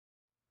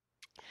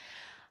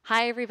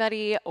Hi,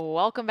 everybody.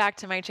 Welcome back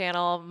to my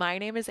channel. My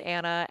name is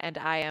Anna, and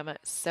I am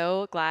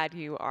so glad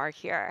you are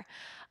here.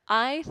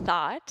 I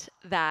thought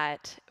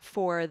that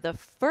for the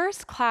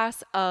first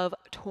class of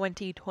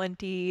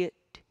 2022,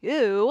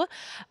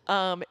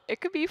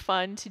 it could be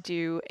fun to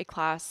do a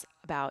class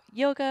about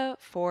yoga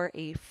for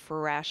a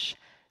fresh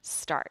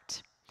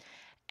start.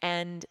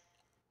 And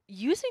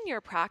using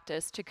your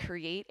practice to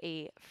create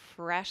a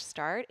fresh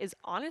start is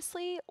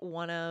honestly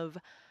one of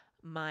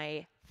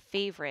my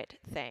favorite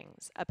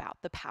things about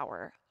the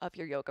power of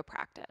your yoga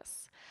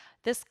practice.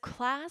 This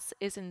class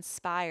is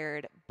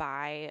inspired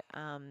by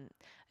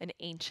an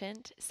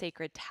ancient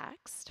sacred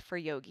text for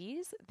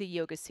yogis, the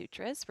Yoga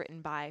Sutras,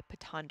 written by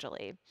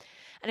Patanjali.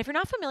 And if you're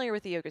not familiar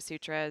with the Yoga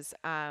Sutras,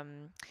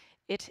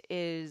 it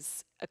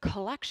is a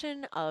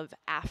collection of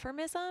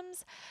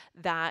aphorisms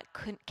that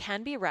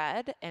can be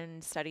read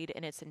and studied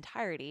in its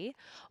entirety,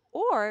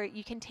 or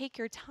you can take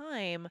your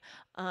time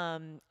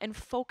and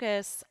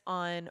focus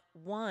on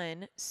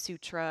one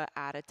sutra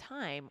at a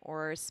time,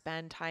 or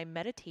spend time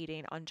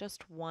meditating on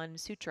just one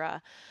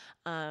sutra.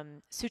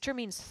 Sutra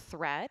means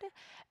thread,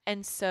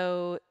 and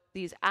so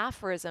these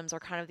aphorisms are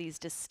kind of these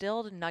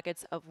distilled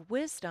nuggets of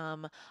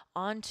wisdom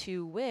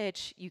onto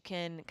which you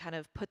can kind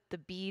of put the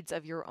beads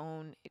of your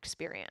own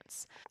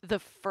experience. The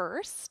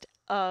first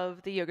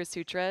of the Yoga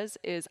Sutras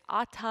is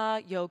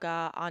Atha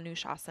Yoga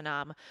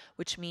Anushasanam,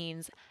 which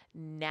means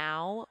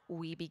now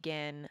we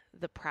begin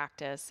the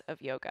practice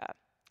of yoga.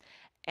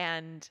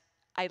 And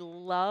I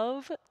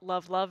love,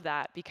 love, love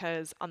that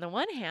because, on the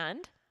one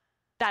hand,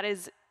 that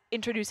is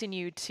introducing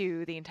you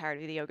to the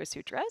entirety of the Yoga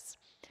Sutras.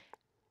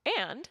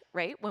 And,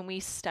 right, when we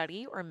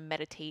study or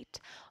meditate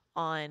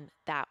on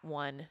that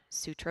one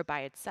sutra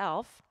by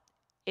itself,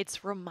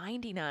 it's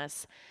reminding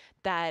us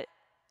that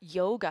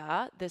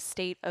yoga, the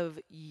state of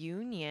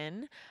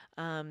union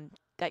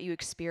that you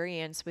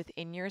experience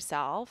within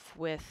yourself,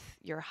 with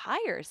your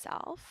higher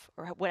self,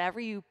 or whatever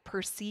you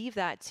perceive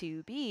that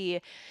to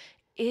be,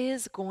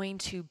 is going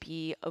to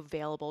be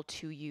available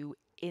to you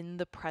in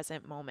the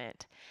present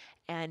moment.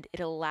 And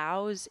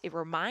it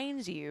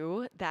reminds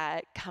you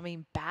that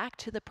coming back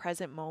to the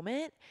present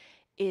moment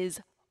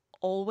is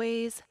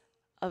always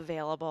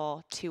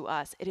available to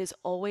us. It is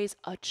always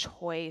a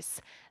choice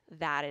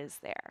that is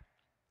there.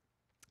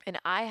 And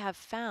I have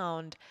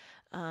found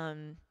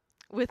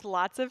with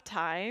lots of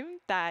time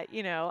that,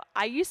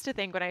 I used to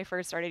think when I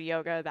first started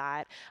yoga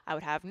that I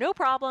would have no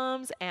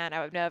problems and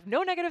I would have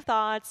no negative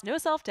thoughts, no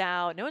self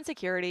doubt, no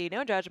insecurity,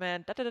 no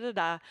judgment, da da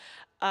da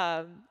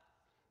da.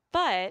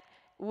 But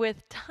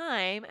with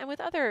time and with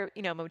other,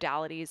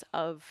 modalities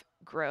of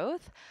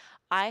growth,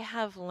 I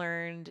have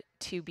learned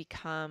to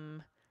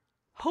become,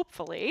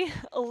 hopefully,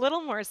 a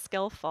little more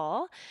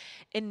skillful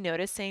in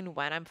noticing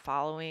when I'm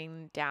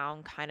following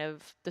down kind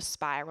of the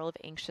spiral of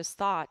anxious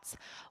thoughts,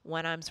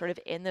 when I'm sort of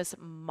in this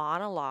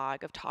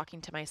monologue of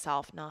talking to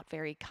myself not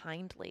very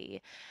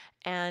kindly.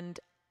 And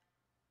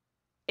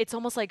it's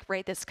almost like,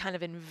 right, this kind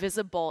of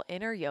invisible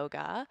inner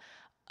yoga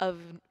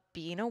of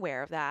being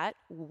aware of that,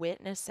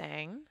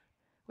 witnessing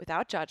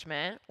without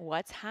judgment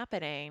what's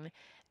happening,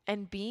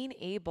 and being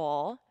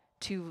able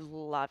to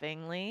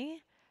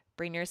lovingly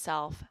bring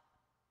yourself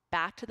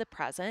back to the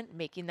present,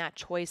 making that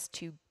choice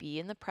to be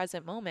in the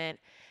present moment,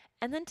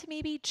 and then to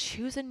maybe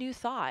choose a new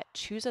thought,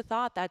 choose a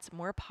thought that's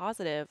more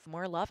positive,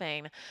 more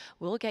loving,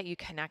 will get you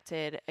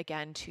connected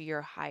again to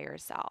your higher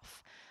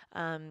self.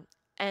 Um,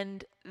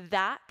 and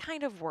that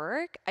kind of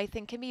work, I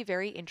think, can be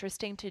very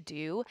interesting to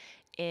do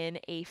in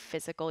a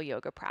physical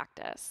yoga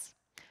practice.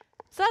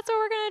 So that's what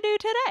we're going to do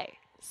today.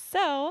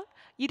 So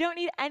you don't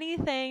need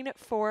anything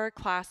for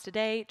class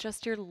today,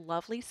 just your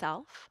lovely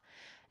self.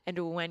 And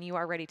when you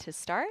are ready to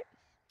start,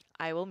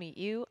 I will meet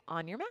you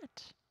on your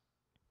mat.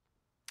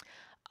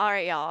 All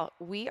right, y'all,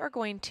 we are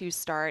going to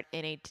start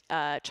in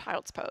a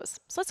child's pose.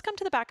 So let's come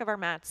to the back of our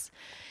mats.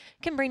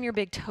 You can bring your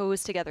big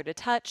toes together to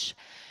touch.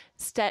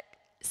 Set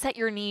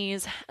your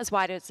knees as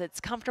wide as it's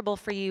comfortable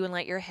for you and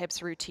let your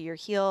hips root to your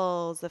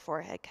heels. The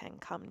forehead can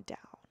come down.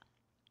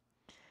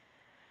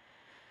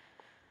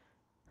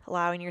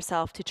 Allowing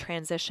yourself to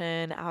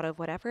transition out of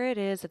whatever it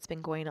is that's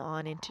been going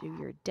on into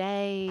your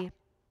day.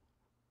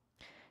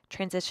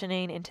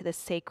 Transitioning into the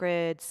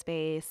sacred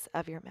space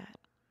of your mat.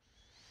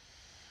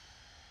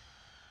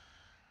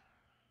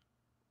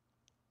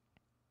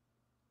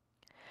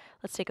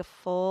 Let's take a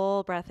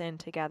full breath in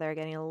together,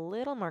 getting a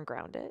little more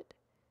grounded.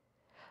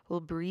 We'll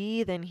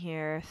breathe in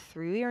here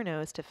through your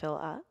nose to fill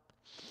up.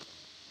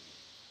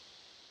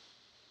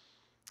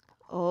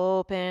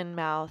 Open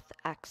mouth,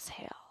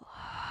 exhale.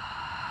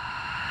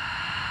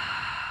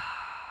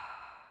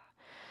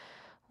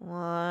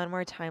 One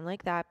more time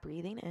like that,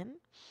 breathing in.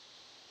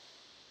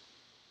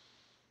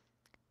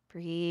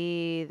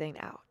 Breathing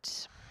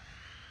out.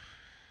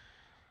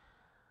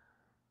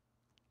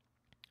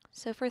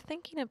 So if we're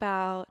thinking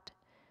about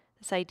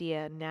this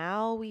idea,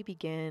 now we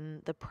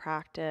begin the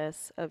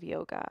practice of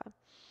yoga.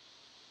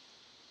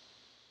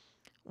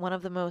 One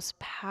of the most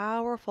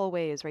powerful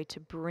ways, right, to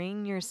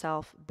bring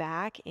yourself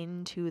back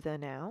into the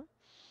now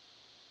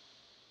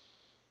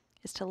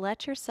is to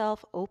let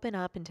yourself open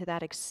up into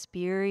that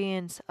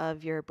experience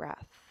of your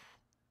breath.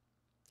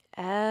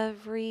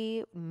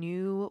 Every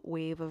new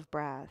wave of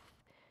breath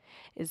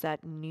is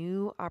that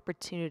new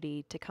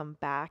opportunity to come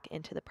back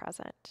into the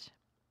present.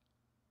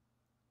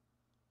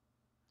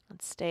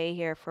 Let's stay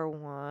here for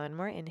one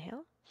more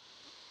inhale.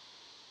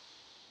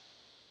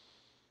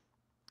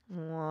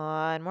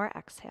 One more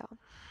exhale.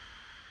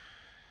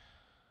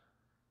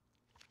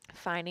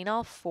 Finding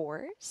all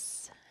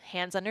fours,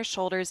 hands under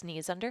shoulders,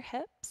 knees under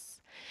hips.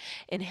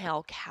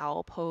 Inhale,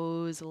 cow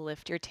pose,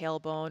 lift your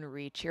tailbone,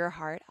 reach your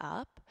heart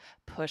up,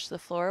 push the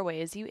floor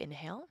away as you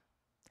inhale.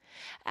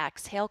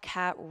 Exhale,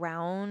 cat,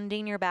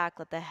 rounding your back,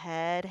 let the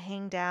head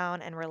hang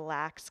down and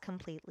relax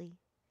completely.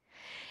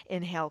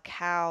 Inhale,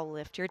 cow,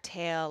 lift your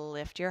tail,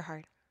 lift your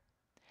heart.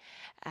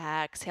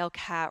 Exhale,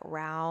 cat,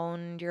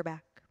 round your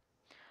back.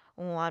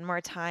 One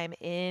more time,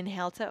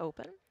 inhale to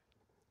open.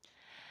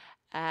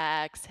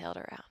 Exhale to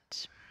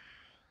round.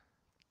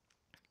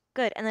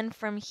 Good, and then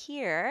from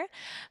here,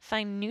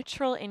 find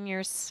neutral in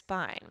your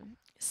spine.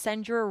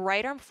 Send your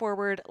right arm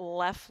forward,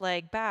 left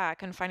leg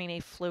back, and finding a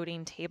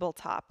floating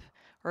tabletop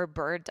or a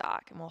bird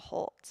dog, and we'll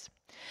hold.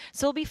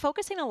 So we'll be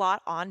focusing a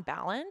lot on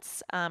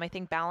balance. I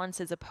think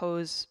balancing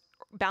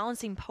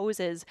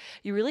poses,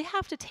 you really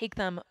have to take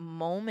them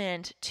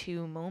moment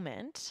to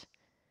moment,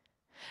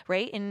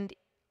 right? And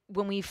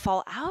when we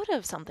fall out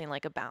of something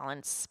like a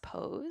balance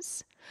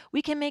pose,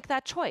 we can make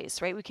that choice,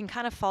 right? We can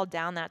kind of fall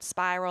down that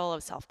spiral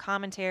of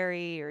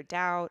self-commentary or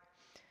doubt,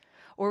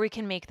 or we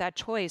can make that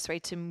choice,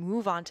 right, to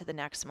move on to the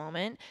next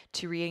moment,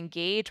 to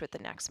re-engage with the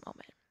next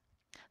moment.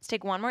 Let's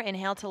take one more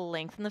inhale to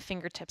lengthen the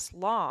fingertips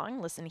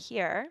long. Listen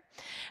here.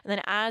 And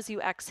then as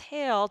you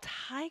exhale,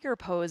 tiger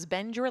pose,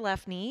 bend your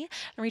left knee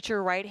and reach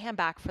your right hand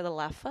back for the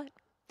left foot.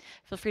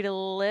 Feel free to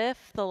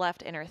lift the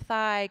left inner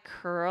thigh,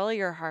 curl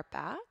your heart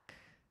back.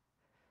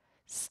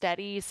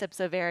 Steady sips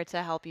of air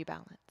to help you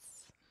balance.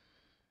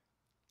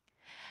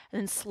 And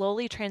then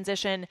slowly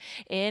transition.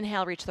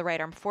 Inhale, reach the right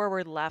arm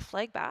forward, left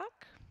leg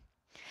back.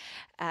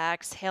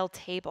 Exhale,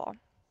 table.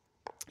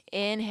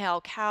 Inhale,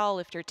 cow,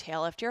 lift your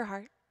tail, lift your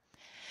heart.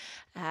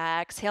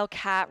 Exhale,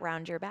 cat,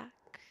 round your back.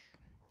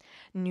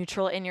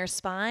 Neutral in your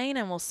spine,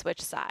 and we'll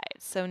switch sides.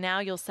 So now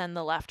you'll send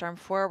the left arm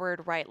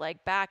forward, right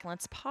leg back, and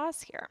let's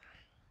pause here.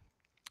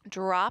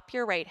 Drop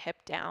your right hip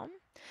down,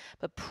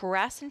 but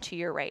press into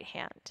your right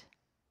hand.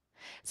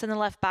 Send the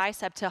left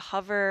bicep to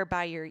hover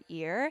by your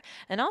ear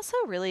and also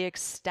really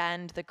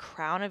extend the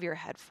crown of your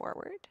head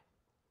forward.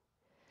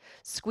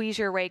 Squeeze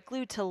your right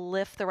glute to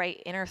lift the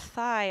right inner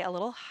thigh a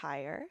little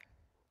higher,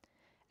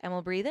 and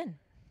we'll breathe in.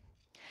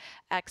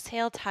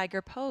 Exhale,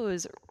 tiger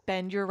pose.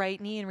 Bend your right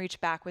knee and reach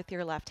back with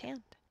your left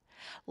hand.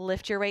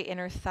 Lift your right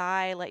inner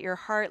thigh. Let your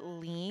heart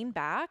lean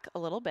back a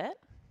little bit.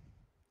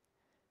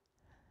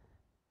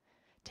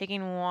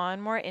 Taking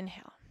one more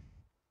inhale.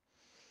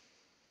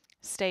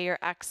 Stay your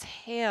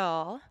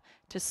exhale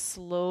to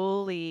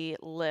slowly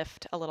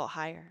lift a little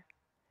higher.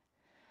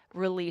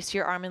 Release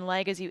your arm and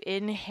leg as you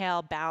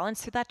inhale.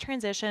 Balance through that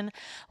transition.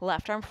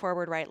 Left arm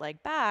forward, right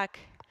leg back.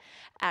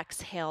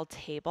 Exhale,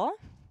 table.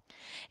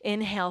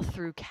 Inhale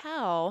through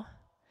cow.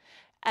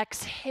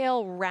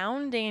 Exhale,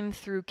 rounding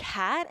through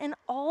cat and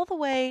all the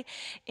way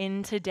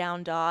into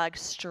down dog.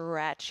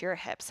 Stretch your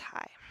hips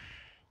high.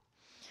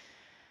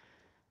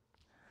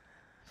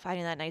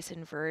 Finding that nice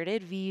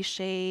inverted V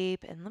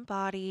shape in the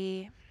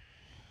body.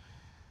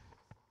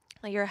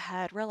 Let your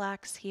head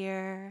relax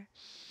here.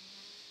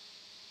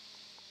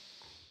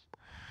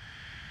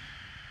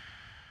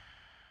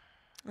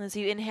 As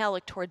you inhale,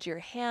 look towards your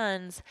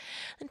hands,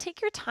 and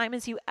take your time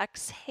as you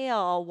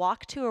exhale,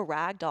 walk to a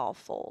ragdoll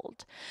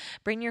fold.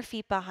 Bring your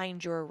feet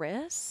behind your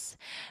wrists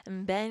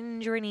and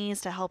bend your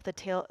knees to help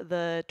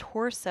the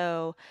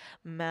torso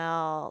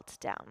melt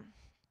down.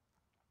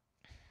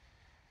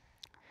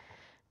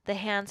 The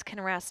hands can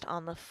rest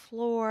on the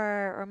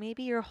floor, or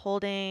maybe you're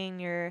holding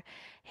your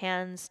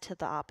hands to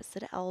the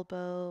opposite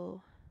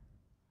elbow.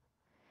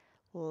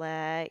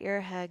 Let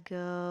your head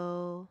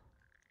go.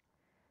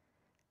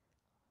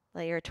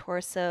 Let your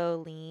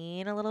torso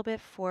lean a little bit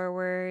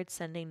forward,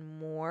 sending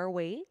more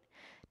weight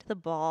to the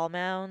ball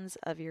mounds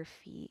of your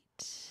feet.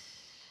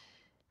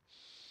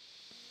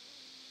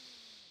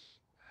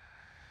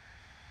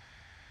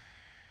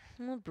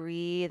 And we'll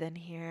breathe in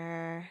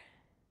here.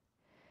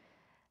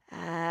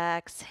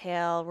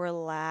 Exhale,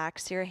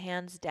 relax your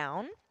hands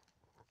down.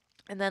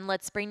 And then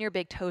let's bring your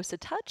big toes to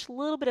touch, a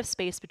little bit of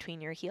space between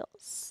your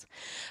heels.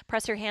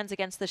 Press your hands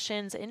against the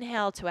shins.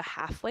 Inhale to a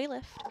halfway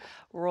lift.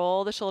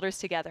 Roll the shoulders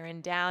together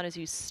and down as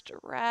you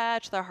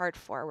stretch the heart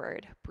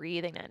forward.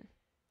 Breathing in.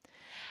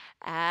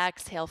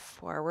 Exhale,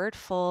 forward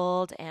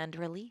fold and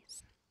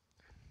release.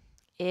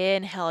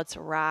 Inhale, let's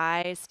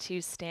rise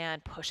to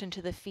stand. Push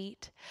into the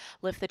feet.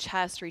 Lift the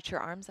chest, reach your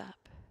arms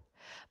up.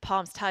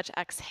 Palms touch.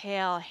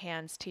 Exhale,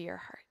 hands to your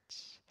heart.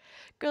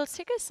 Good, let's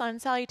take a sun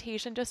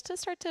salutation just to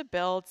start to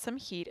build some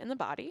heat in the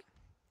body.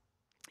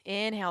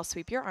 Inhale,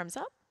 sweep your arms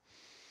up.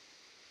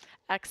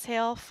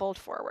 Exhale, fold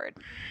forward.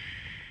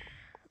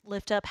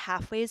 Lift up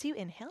halfway as you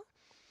inhale.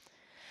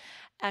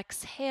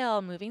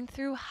 Exhale, moving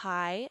through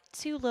high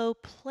to low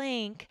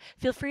plank.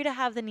 Feel free to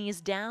have the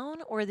knees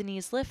down or the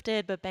knees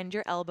lifted, but bend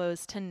your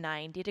elbows to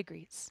 90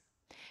 degrees.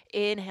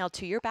 Inhale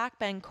to your back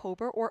bend,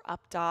 cobra or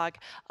up dog.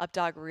 Up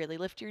dog, really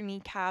lift your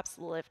kneecaps,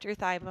 lift your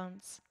thigh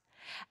bones.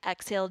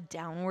 Exhale,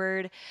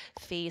 downward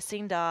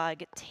facing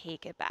dog.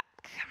 Take it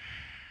back.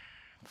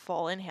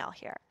 Full inhale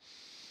here.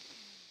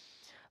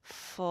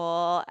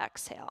 Full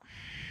exhale.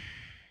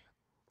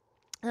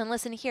 And then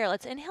listen here.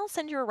 Let's inhale,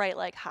 send your right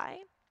leg high.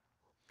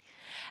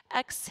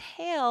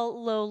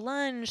 Exhale, low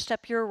lunge.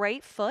 Step your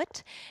right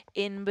foot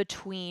in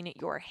between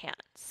your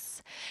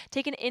hands.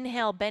 Take an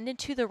inhale, bend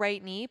into the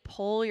right knee,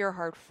 pull your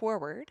heart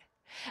forward.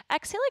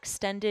 Exhale,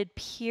 extended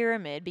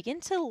pyramid. Begin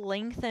to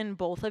lengthen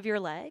both of your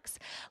legs.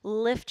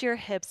 Lift your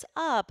hips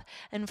up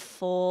and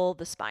fold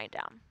the spine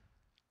down.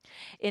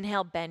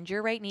 Inhale, bend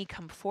your right knee,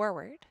 come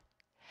forward.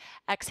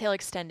 Exhale,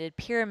 extended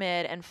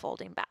pyramid and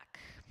folding back.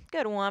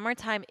 Good. One more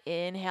time.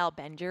 Inhale,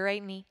 bend your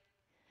right knee.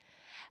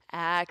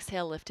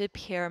 Exhale, lifted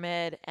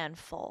pyramid and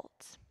fold.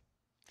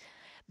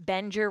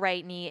 Bend your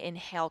right knee.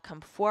 Inhale,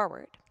 come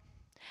forward.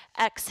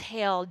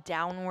 Exhale,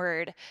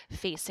 downward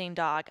facing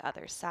dog,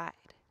 other side.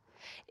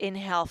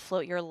 Inhale,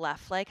 float your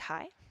left leg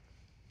high.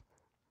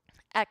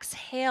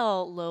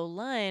 Exhale, low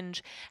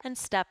lunge, and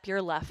step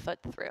your left foot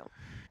through.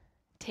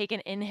 Take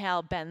an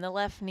inhale, bend the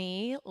left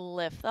knee,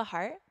 lift the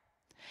heart.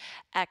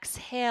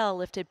 Exhale,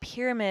 lifted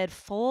pyramid,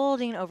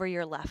 folding over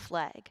your left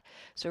leg.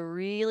 So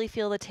really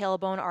feel the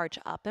tailbone arch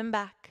up and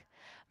back.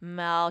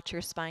 Melt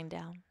your spine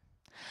down.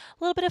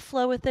 A little bit of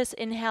flow with this.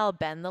 Inhale,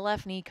 bend the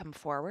left knee, come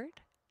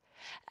forward.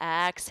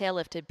 Exhale,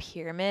 lifted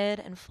pyramid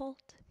and fold.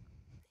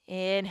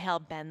 Inhale,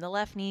 bend the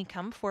left knee,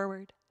 come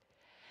forward.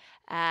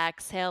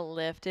 Exhale,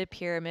 lifted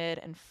pyramid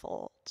and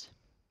fold.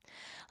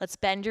 Let's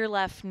bend your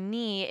left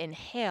knee.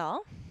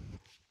 Inhale.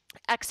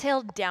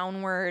 Exhale,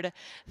 downward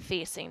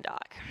facing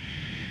dog.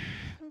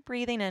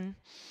 Breathing in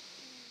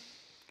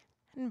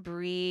and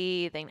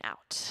breathing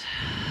out.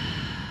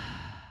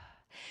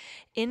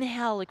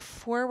 Inhale, look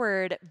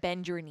forward,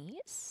 bend your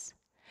knees.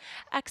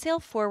 Exhale,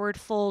 forward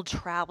fold,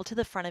 travel to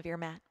the front of your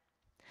mat.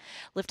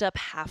 Lift up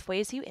halfway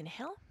as you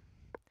inhale.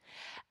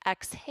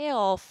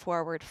 Exhale,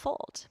 forward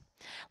fold.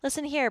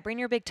 Listen here, bring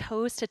your big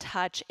toes to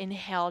touch.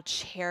 Inhale,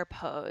 chair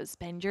pose.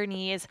 Bend your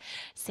knees,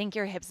 sink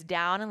your hips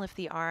down and lift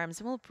the arms,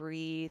 and we'll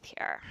breathe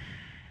here.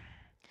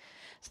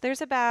 So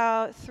there's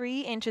about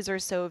 3 inches or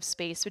so of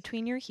space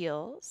between your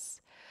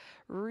heels.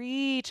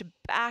 Reach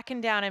back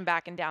and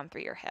down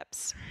through your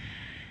hips.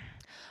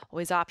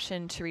 Always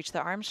option to reach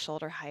the arms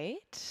shoulder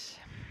height.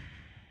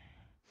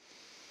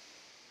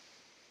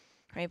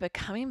 Right, but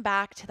coming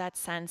back to that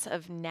sense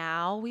of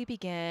now we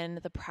begin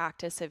the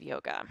practice of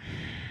yoga.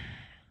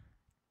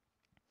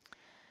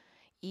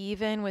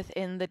 Even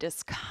within the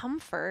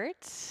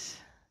discomfort,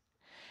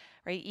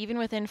 right, even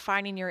within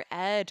finding your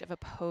edge of a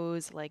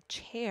pose like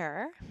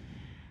chair,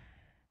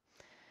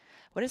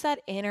 what is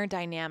that inner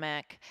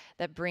dynamic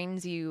that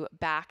brings you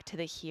back to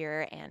the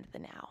here and the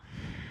now?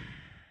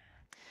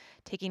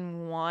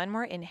 Taking one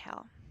more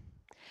inhale.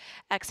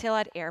 Exhale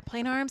at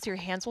airplane arms. Your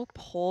hands will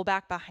pull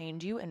back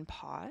behind you and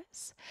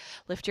pause.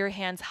 Lift your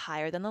hands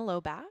higher than the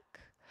low back.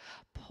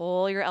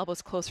 Pull your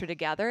elbows closer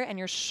together and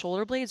your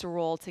shoulder blades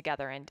roll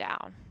together and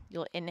down.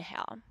 You'll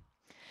inhale.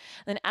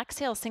 Then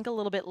exhale, sink a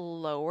little bit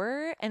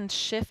lower and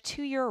shift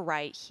to your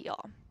right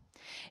heel.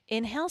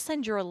 Inhale,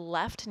 send your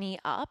left knee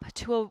up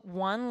to a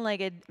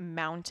one-legged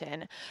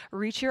mountain.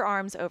 Reach your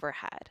arms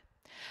overhead.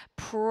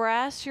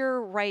 Press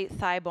your right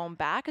thigh bone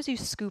back as you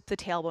scoop the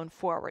tailbone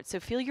forward. So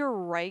feel your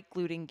right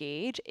glute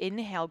engage.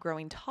 Inhale,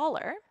 growing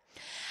taller.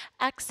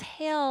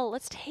 Exhale,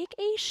 let's take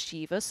a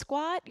Shiva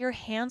squat. Your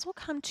hands will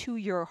come to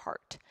your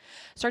heart.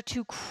 Start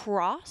to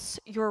cross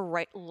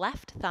your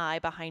left thigh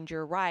behind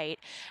your right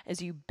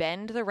as you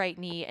bend the right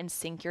knee and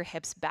sink your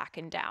hips back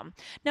and down.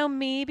 Now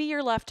maybe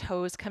your left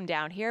toes come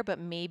down here, but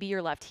maybe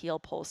your left heel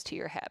pulls to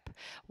your hip.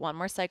 One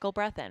more cycle,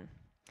 breath in.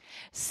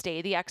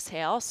 Stay the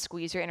exhale,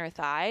 squeeze your inner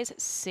thighs,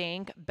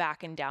 sink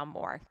back and down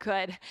more.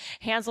 Good.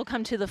 Hands will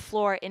come to the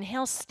floor.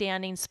 Inhale,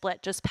 standing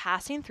split, just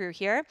passing through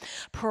here.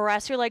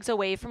 Press your legs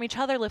away from each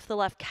other. Lift the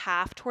left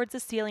calf towards the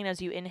ceiling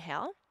as you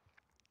inhale.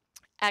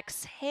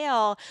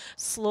 Exhale,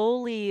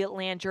 slowly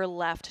land your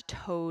left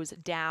toes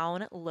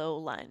down, low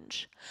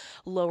lunge.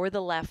 Lower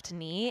the left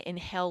knee,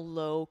 inhale,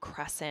 low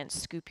crescent.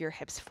 Scoop your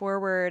hips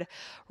forward,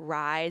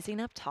 rising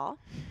up tall.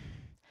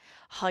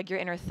 Hug your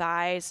inner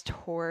thighs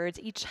towards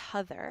each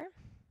other.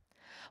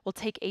 We'll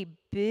take a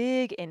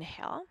big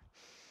inhale.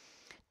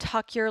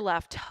 Tuck your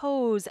left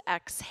toes.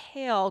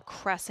 Exhale,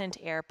 crescent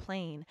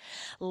airplane.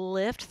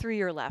 Lift through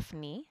your left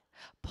knee.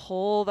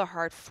 Pull the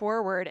heart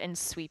forward and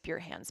sweep your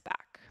hands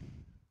back.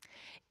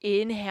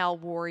 Inhale,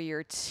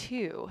 warrior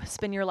two.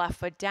 Spin your left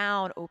foot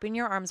down. Open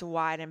your arms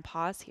wide and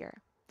pause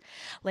here.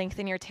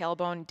 Lengthen your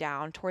tailbone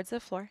down towards the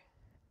floor.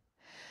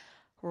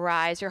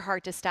 Rise your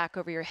heart to stack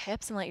over your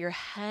hips and let your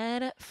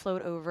head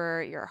float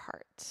over your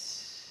heart.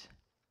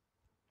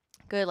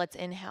 Good, let's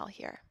inhale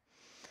here.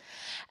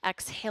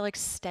 Exhale,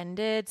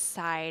 extended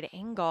side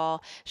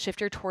angle.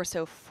 Shift your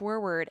torso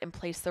forward and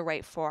place the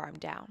right forearm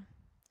down.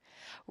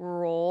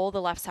 Roll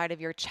the left side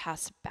of your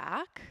chest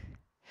back.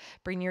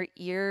 Bring your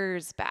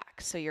ears back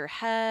so your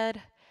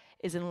head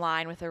is in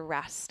line with the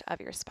rest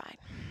of your spine.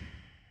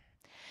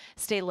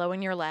 Stay low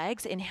in your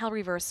legs. Inhale,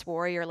 reverse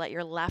warrior. Let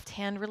your left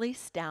hand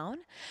release down.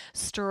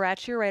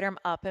 Stretch your right arm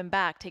up and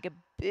back. Take a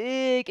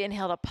big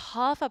inhale to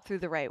puff up through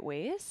the right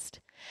waist.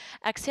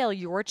 Exhale,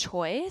 your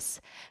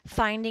choice.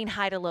 Finding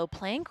high to low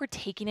plank or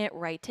taking it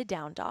right to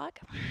down dog.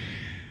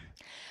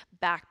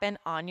 Back bend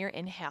on your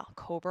inhale,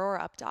 cobra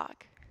or up dog.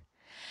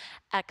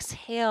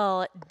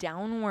 Exhale,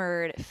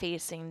 downward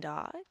facing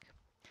dog.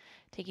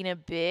 Taking a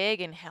big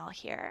inhale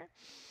here.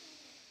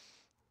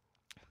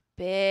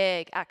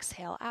 Big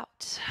exhale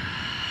out.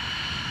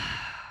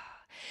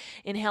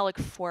 Inhale, look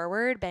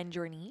forward, bend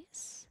your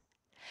knees.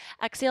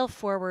 Exhale,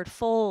 forward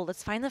fold.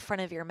 Let's find the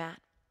front of your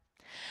mat.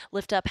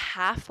 Lift up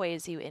halfway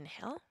as you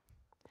inhale.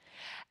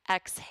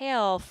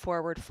 Exhale,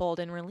 forward fold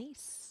and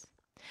release.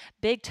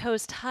 Big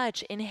toes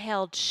touch.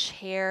 Inhale,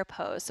 chair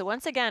pose. So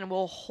once again,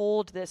 we'll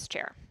hold this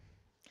chair.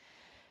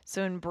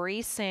 So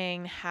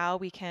embracing how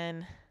we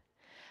can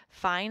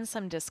find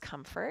some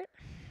discomfort.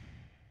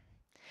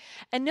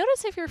 And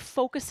notice if you're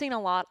focusing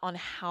a lot on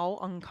how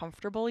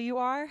uncomfortable you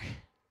are,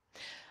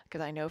 because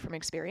I know from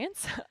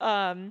experience.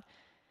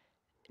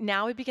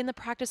 Now we begin the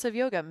practice of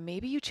yoga.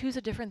 Maybe you choose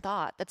a different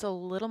thought that's a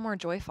little more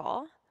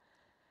joyful.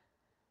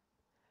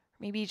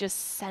 Maybe just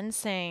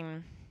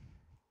sensing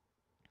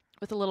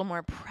with a little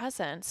more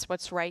presence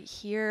what's right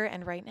here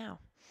and right now.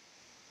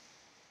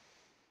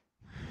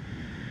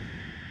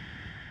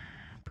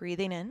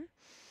 Breathing in.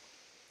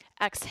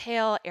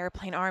 Exhale,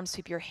 airplane arms,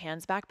 sweep your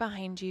hands back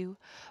behind you.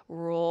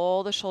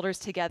 Roll the shoulders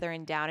together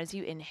and down as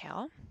you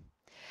inhale.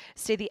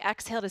 Stay the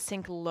exhale to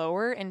sink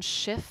lower and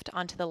shift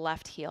onto the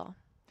left heel.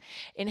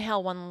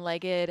 Inhale,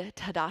 one-legged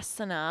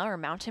Tadasana or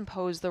mountain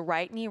pose. The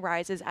right knee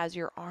rises as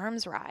your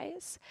arms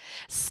rise.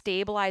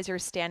 Stabilize your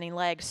standing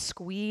leg.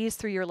 Squeeze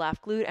through your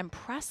left glute and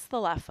press the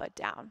left foot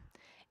down.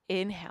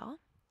 Inhale.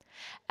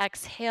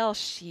 Exhale,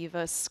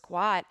 Shiva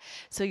squat.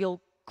 So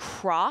you'll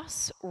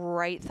cross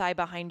right thigh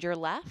behind your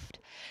left.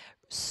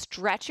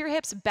 Stretch your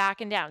hips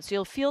back and down. So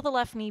you'll feel the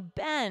left knee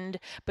bend,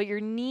 but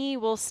your knee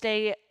will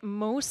stay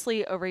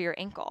mostly over your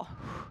ankle.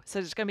 So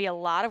there's going to be a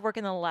lot of work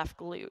in the left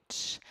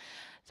glute.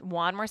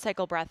 One more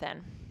cycle, breath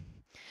in.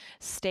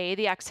 Stay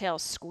the exhale,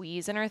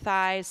 squeeze inner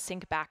thighs,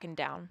 sink back and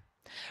down.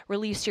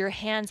 Release your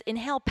hands.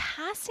 Inhale,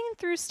 passing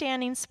through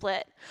standing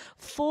split.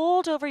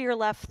 Fold over your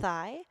left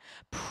thigh.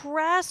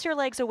 Press your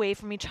legs away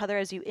from each other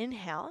as you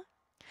inhale.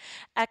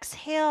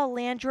 Exhale,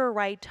 land your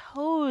right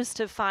toes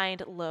to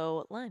find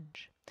low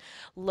lunge.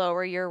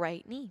 Lower your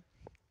right knee.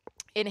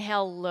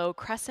 Inhale, low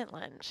crescent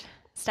lunge.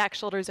 Stack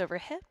shoulders over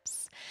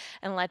hips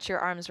and let your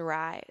arms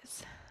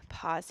rise.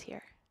 Pause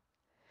here.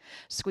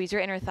 Squeeze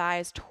your inner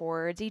thighs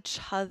towards each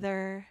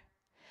other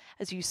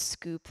as you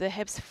scoop the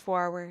hips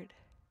forward.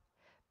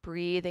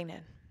 Breathing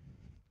in.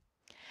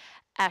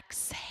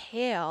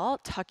 Exhale,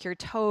 tuck your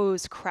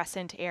toes,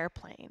 crescent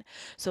airplane.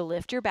 So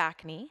lift your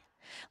back knee.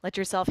 Let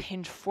yourself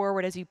hinge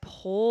forward as you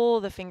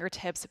pull the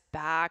fingertips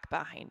back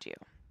behind you.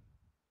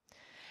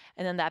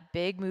 And then that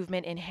big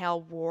movement,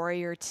 inhale,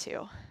 warrior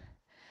two.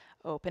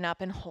 Open up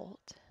and hold.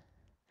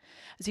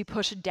 As you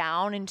push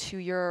down into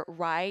your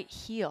right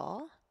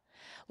heel,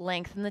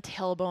 lengthen the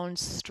tailbone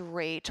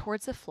straight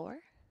towards the floor.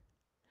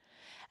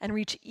 And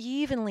reach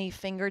evenly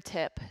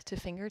fingertip to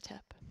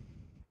fingertip.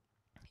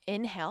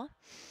 Inhale.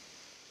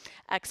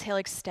 Exhale,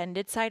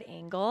 extended side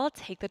angle.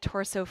 Take the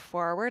torso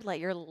forward. Let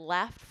your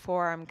left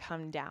forearm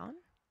come down.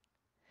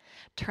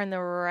 Turn the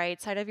right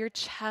side of your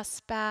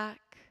chest back.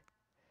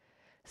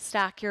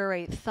 Stack your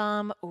right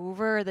thumb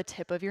over the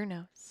tip of your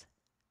nose.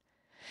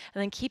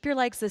 And then keep your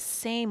legs the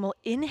same. We'll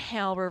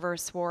inhale,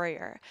 reverse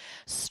warrior.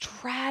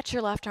 Stretch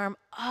your left arm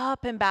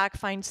up and back.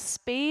 Find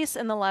space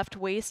in the left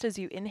waist as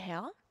you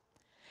inhale.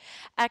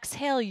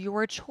 Exhale,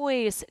 your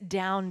choice,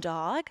 down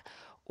dog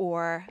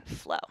or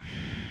flow.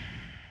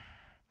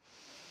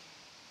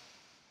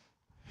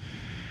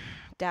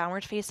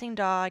 Downward facing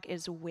dog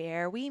is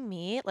where we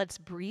meet. Let's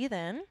breathe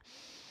in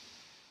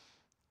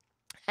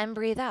and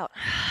breathe out.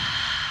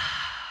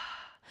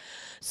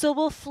 So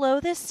we'll flow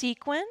this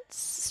sequence,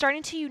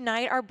 starting to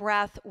unite our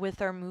breath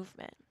with our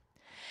movement.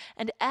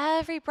 And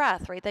every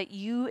breath, right, that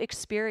you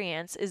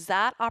experience is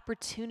that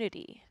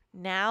opportunity.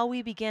 Now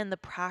we begin the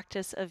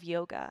practice of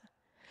yoga.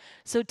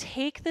 So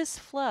take this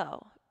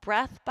flow,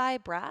 breath by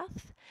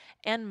breath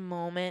and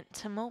moment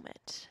to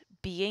moment,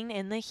 being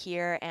in the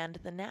here and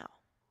the now.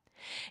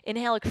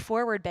 Inhale, look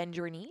forward, bend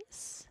your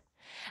knees.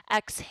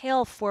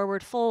 Exhale,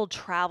 forward fold,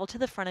 travel to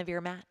the front of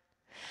your mat.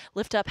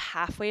 Lift up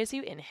halfway as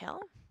you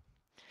inhale.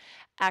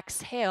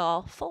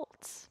 Exhale,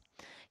 folds.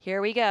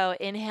 Here we go.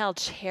 Inhale,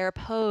 chair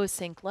pose,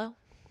 sink low.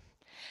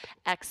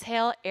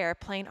 Exhale,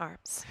 airplane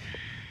arms.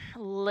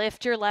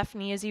 Lift your left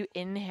knee as you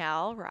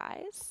inhale,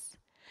 rise.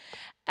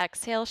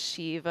 Exhale,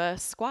 Shiva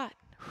squat.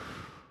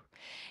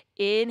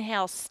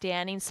 Inhale,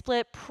 standing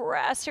split,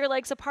 press your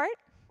legs apart.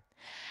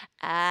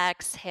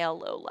 Exhale,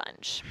 low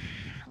lunge.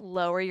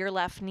 Lower your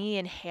left knee,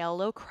 inhale,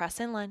 low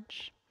crescent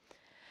lunge.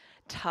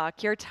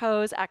 Tuck your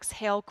toes.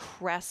 Exhale,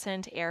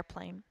 crescent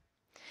airplane.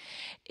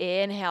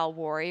 Inhale,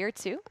 warrior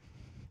two.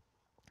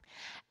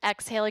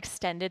 Exhale,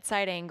 extended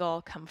side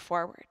angle, come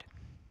forward.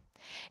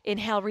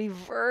 Inhale,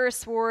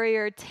 reverse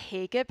warrior,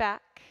 take it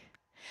back.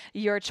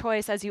 Your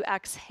choice as you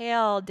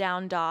exhale,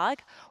 down dog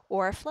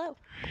or flow.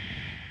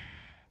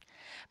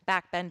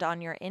 Back bend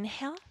on your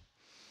inhale.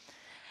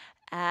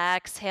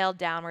 Exhale,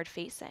 downward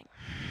facing.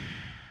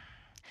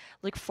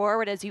 Look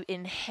forward as you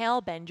inhale,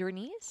 bend your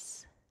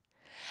knees.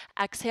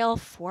 Exhale,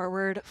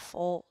 forward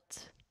fold.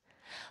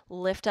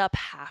 Lift up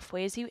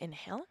halfway as you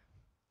inhale.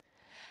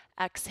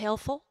 Exhale,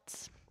 fold.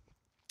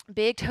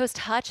 Big toes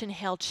touch,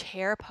 inhale,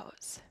 chair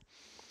pose.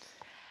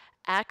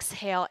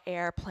 Exhale,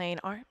 airplane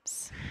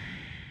arms.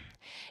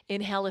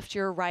 Inhale, lift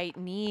your right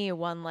knee,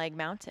 one leg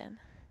mountain.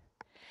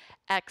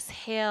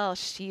 Exhale,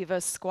 Shiva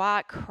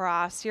squat,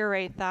 cross your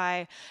right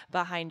thigh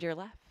behind your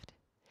left.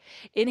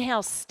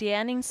 Inhale,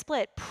 standing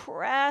split,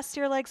 press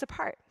your legs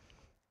apart.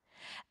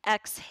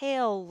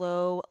 Exhale,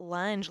 low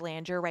lunge,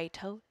 land your right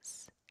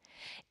toes.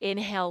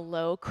 Inhale,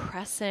 low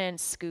crescent,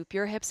 scoop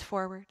your hips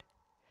forward.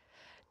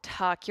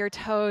 Tuck your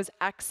toes,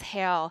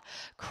 exhale,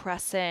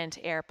 crescent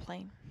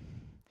airplane.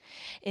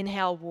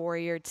 Inhale,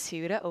 warrior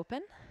two to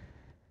open.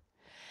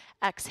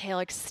 Exhale,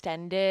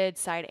 extended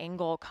side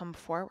angle, come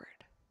forward.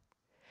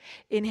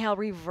 Inhale,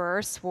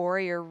 reverse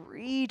warrior,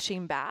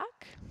 reaching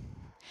back.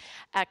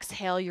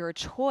 Exhale, your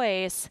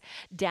choice,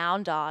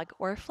 down dog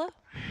or flow.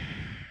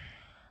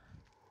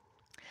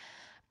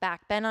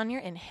 Back bend on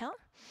your inhale.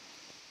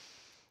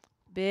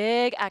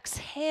 Big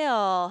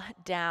exhale,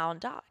 down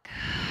dog.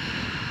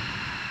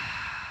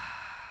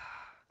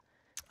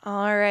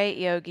 All right,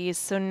 yogis,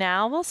 so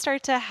now we'll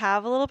start to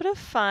have a little bit of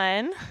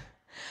fun.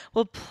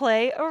 We'll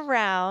play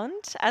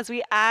around as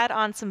we add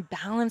on some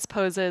balance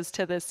poses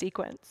to this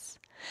sequence.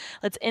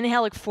 Let's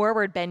inhale, look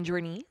forward, bend your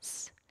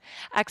knees.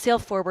 Exhale,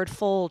 forward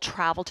fold,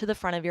 travel to the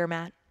front of your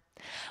mat.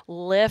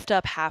 Lift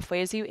up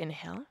halfway as you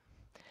inhale.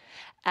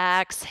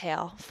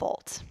 Exhale,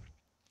 fold.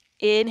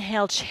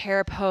 Inhale,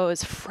 chair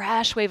pose,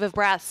 fresh wave of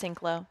breath,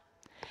 sink low.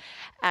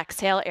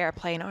 Exhale,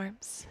 airplane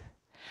arms.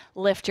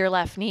 Lift your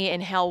left knee,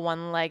 inhale,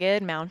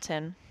 one-legged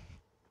mountain.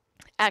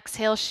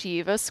 Exhale,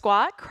 Shiva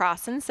squat,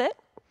 cross and sit.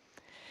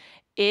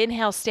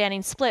 Inhale,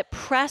 standing split,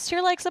 press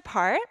your legs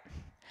apart.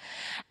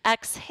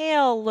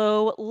 Exhale,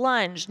 low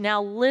lunge.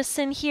 Now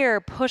listen here,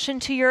 push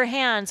into your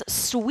hands,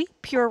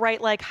 sweep your right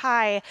leg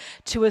high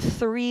to a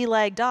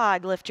three-leg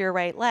dog, lift your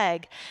right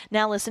leg.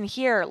 Now listen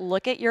here,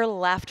 look at your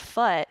left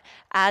foot.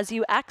 As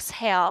you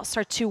exhale,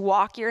 start to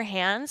walk your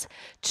hands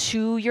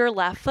to your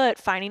left foot,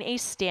 finding a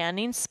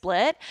standing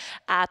split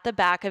at the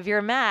back of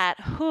your mat.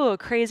 Whew,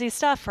 crazy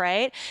stuff,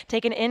 right?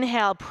 Take an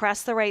inhale,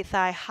 press the right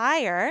thigh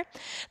higher.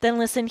 Then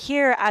listen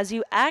here, as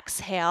you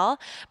exhale,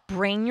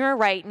 bring your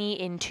right knee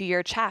into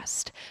your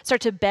chest.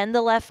 Start to bend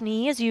the left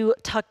knee as you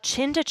tuck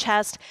chin to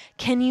chest.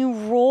 Can you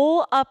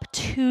roll up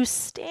to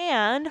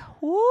stand?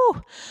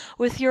 Woo,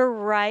 with your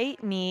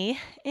right knee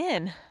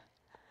in.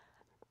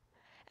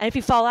 And if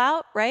you fall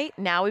out, right,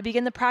 now we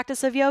begin the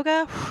practice of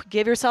yoga.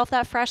 Give yourself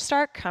that fresh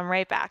start. Come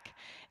right back.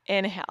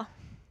 Inhale.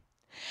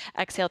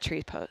 Exhale,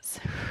 tree pose.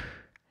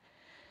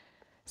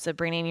 So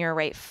bringing your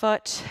right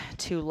foot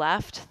to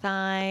left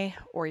thigh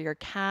or your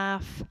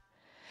calf.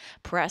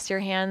 Press your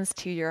hands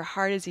to your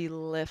heart as you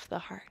lift the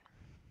heart.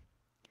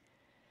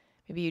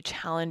 Maybe you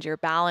challenge your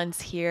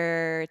balance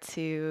here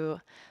to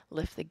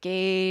lift the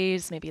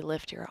gaze, maybe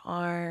lift your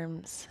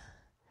arms.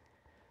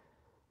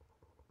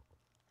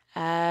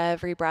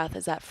 Every breath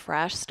is that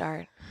fresh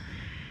start.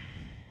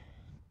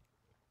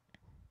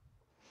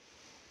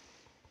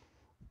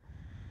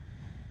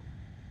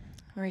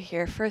 We're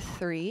here for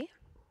 3.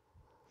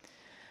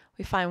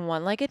 We find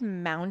one-legged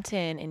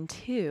mountain in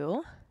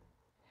 2.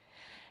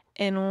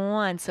 In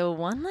 1. So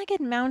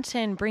one-legged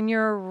mountain, bring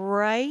your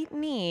right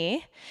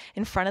knee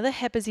in front of the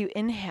hip as you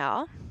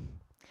inhale.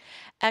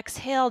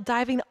 Exhale,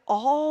 diving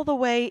all the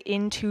way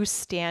into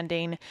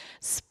standing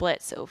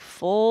split. So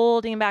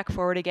folding back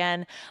forward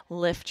again,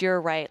 lift your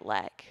right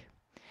leg.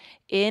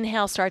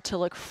 Inhale, start to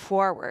look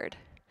forward.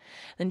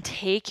 Then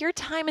take your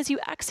time as you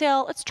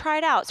exhale. Let's try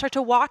it out. Start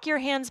to walk your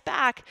hands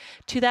back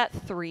to that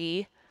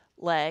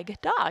 3-leg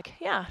dog.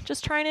 Yeah,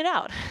 just trying it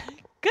out.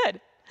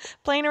 Good.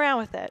 Playing around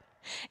with it.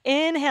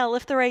 Inhale,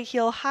 lift the right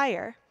heel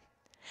higher.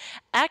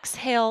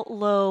 Exhale,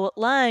 low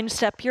lunge,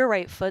 step your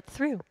right foot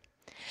through.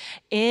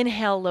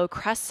 Inhale, low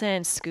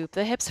crescent, scoop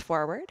the hips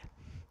forward.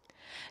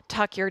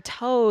 Tuck your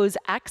toes,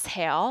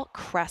 exhale,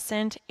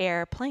 crescent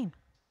airplane.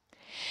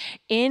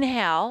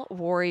 Inhale,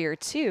 warrior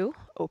 2,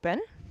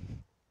 open.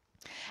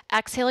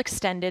 Exhale,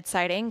 extended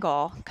side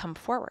angle, come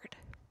forward.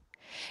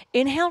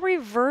 Inhale,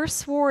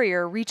 reverse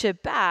warrior, reach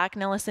it back.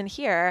 Now listen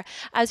here,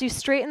 as you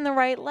straighten the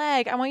right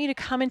leg, I want you to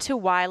come into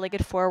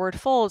wide-legged forward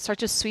fold. Start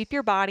to sweep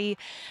your body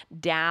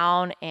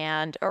down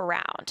and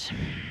around.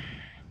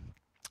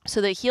 So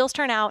the heels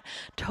turn out,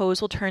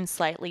 toes will turn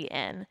slightly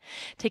in.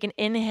 Take an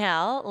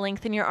inhale,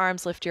 lengthen your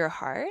arms, lift your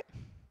heart.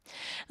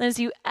 And as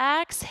you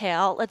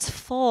exhale, let's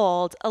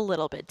fold a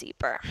little bit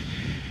deeper.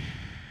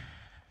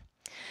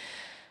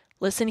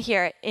 Listen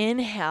here.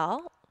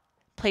 Inhale,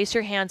 place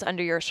your hands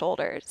under your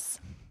shoulders.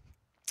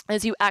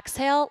 As you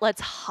exhale,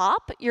 let's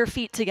hop your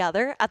feet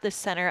together at the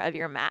center of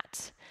your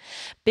mat.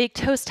 Big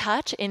toes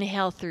touch.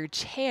 Inhale through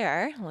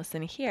chair.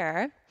 Listen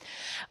here.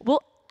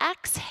 We'll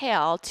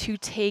exhale to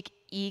take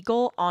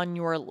eagle on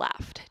your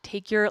left.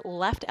 Take your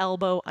left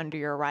elbow under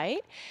your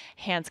right.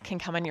 Hands can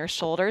come on your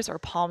shoulders or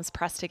palms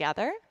pressed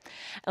together.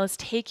 And let's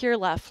take your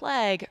left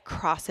leg,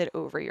 cross it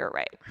over your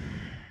right.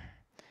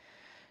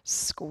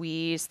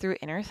 Squeeze through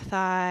inner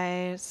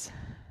thighs.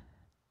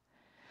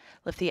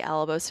 Lift the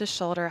elbows to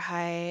shoulder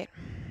height.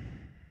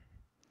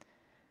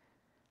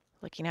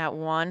 Looking at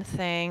one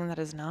thing that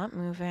is not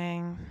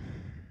moving.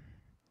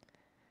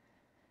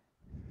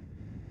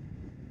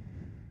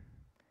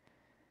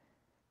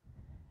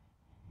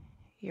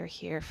 You're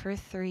here for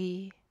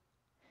 3.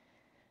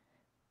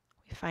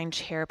 We find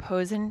chair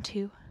pose in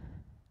 2.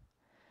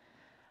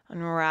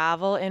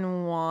 Unravel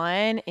in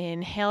 1.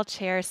 Inhale,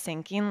 chair,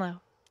 sinking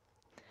low.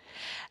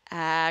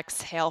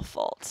 Exhale,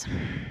 fold.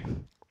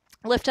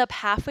 Lift up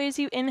halfway as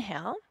you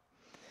inhale.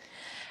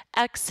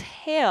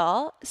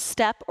 Exhale,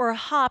 step or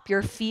hop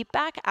your feet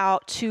back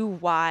out to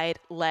wide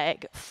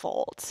leg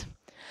fold.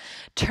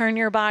 Turn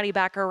your body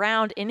back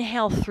around.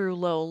 Inhale through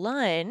low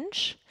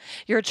lunge.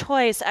 Your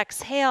choice,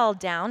 exhale,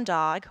 down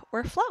dog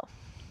or flow.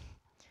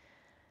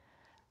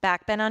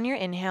 Back bend on your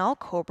inhale,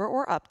 cobra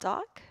or up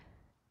dog.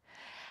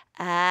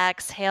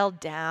 Exhale,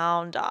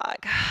 down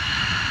dog.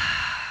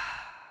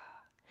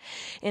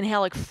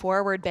 Inhale, look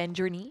forward, bend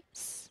your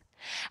knees.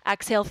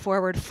 Exhale,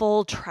 forward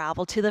fold,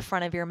 travel to the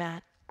front of your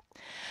mat.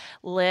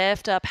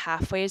 Lift up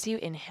halfway as you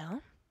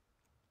inhale.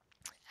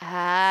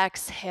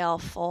 Exhale,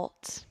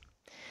 fold.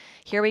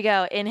 Here we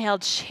go. Inhale,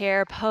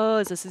 chair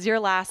pose. This is your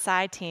last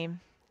side,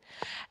 team.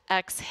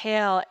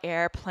 Exhale,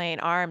 airplane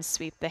arms.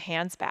 Sweep the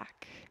hands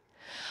back.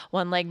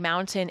 One leg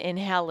mountain.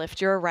 Inhale,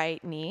 lift your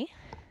right knee.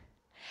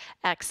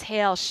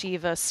 Exhale,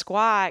 Shiva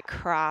squat,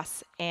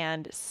 cross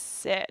and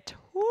sit.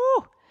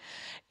 Woo.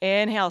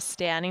 Inhale,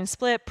 standing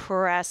split.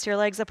 Press your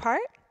legs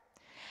apart.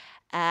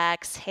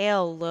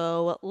 Exhale,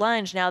 low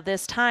lunge. Now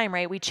this time,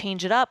 right, we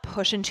change it up.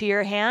 Push into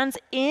your hands.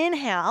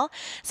 Inhale,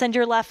 send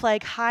your left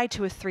leg high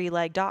to a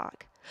 3-leg dog.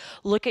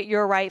 Look at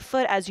your right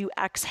foot as you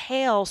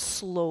exhale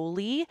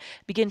slowly.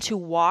 Begin to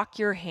walk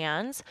your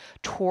hands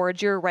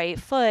towards your right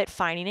foot,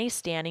 finding a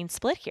standing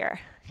split here.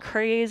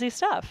 Crazy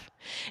stuff.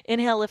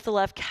 Inhale, lift the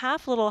left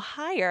calf a little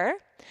higher.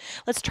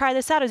 Let's try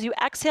this out. As you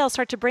exhale,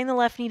 start to bring the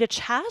left knee to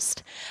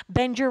chest.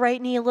 Bend your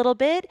right knee a little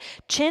bit.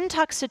 Chin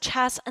tucks to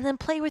chest, and then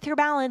play with your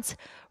balance,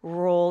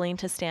 rolling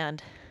to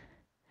stand.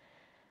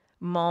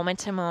 Moment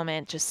to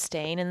moment, just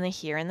staying in the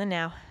here and the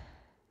now.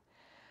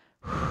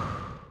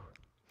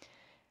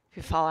 If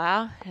you fall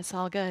out, it's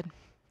all good.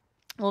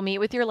 We'll meet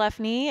with your left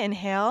knee.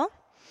 Inhale.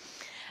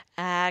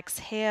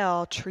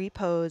 Exhale, tree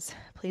pose.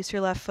 Place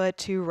your left foot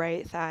to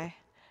right thigh.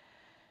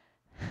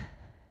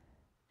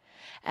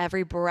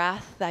 Every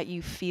breath that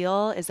you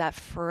feel is that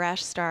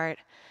fresh start.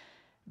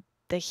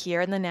 The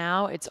here and the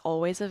now, it's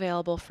always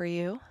available for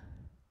you.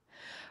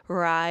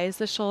 Rise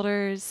the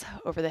shoulders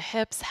over the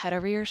hips, head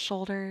over your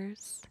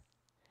shoulders.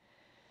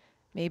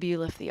 Maybe you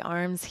lift the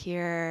arms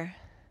here.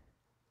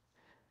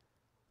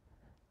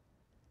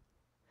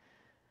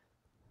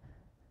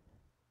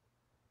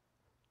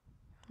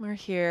 We're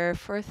here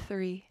for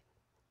 3.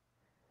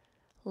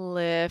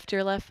 Lift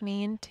your left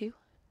knee in 2.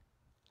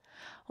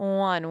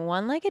 1,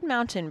 one-legged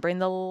mountain. Bring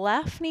the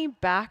left knee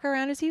back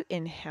around as you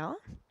inhale.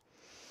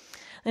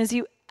 As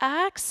you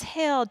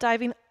exhale,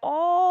 diving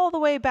all the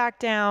way back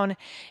down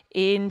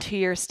into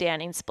your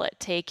standing split.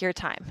 Take your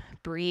time,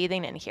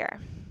 breathing in here.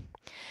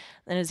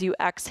 Then as you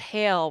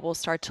exhale, we'll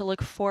start to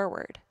look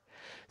forward.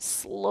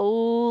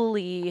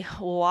 Slowly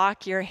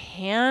walk your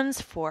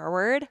hands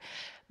forward,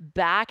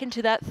 back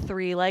into that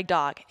 3-leg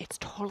dog. It's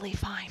totally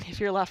fine if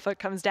your left foot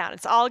comes down.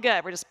 It's all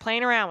good. We're just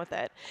playing around with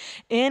it.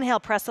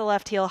 Inhale, press the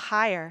left heel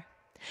higher.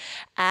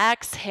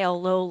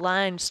 Exhale, low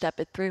lunge,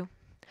 step it through.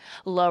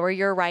 Lower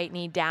your right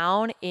knee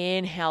down.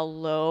 Inhale,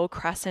 low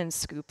crescent,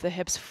 scoop the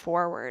hips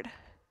forward.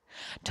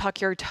 Tuck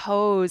your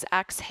toes.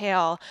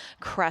 Exhale,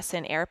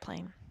 crescent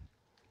airplane.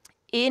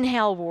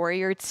 Inhale,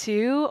 warrior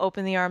 2.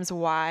 Open the arms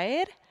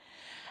wide.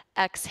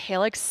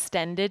 Exhale,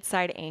 extended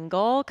side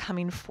angle,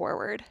 coming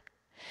forward.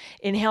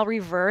 Inhale,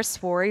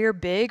 reverse warrior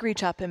big,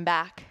 reach up and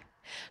back.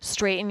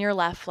 Straighten your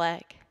left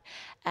leg.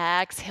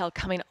 Exhale,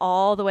 coming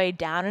all the way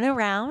down and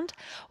around,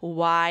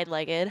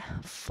 wide-legged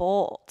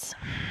fold.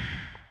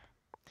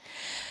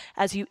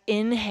 As you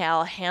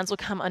inhale, hands will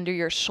come under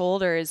your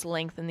shoulders,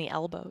 lengthen the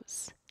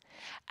elbows.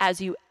 As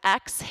you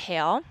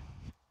exhale,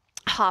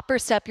 hop or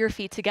step your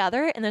feet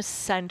together in the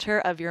center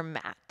of your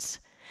mat.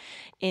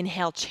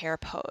 Inhale, chair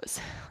pose,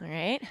 all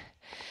right?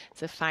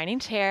 So finding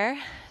chair,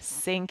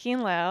 sinking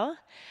low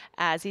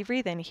as you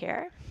breathe in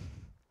here.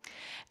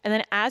 And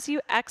then as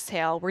you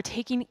exhale, we're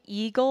taking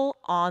eagle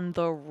on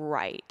the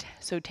right.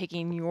 So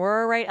taking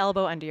your right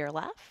elbow under your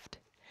left,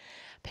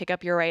 pick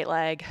up your right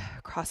leg,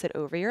 cross it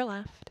over your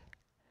left,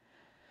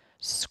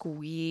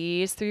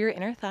 squeeze through your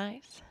inner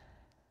thighs,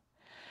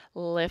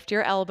 lift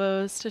your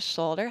elbows to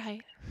shoulder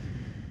height.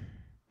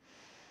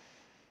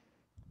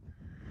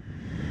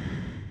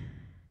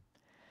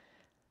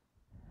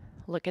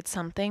 Look at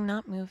something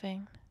not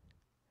moving.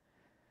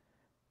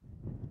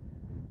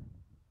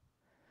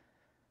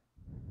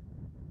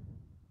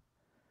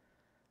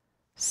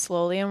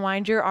 Slowly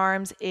unwind your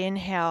arms.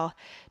 Inhale,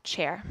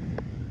 chair.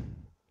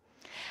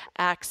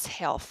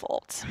 Exhale,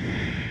 fold.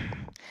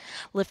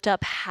 Lift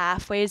up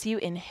halfway as you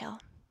inhale.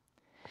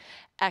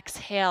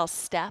 Exhale,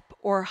 step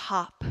or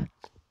hop.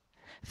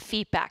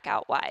 Feet back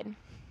out wide.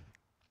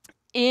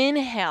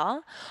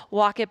 Inhale,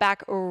 walk it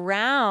back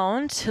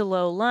around to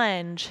low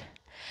lunge.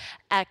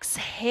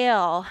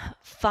 Exhale,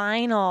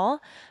 final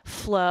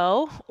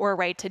flow or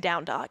right to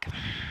down dog.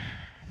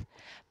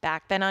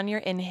 Back bend on your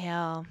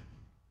inhale.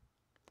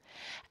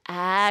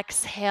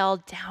 Exhale,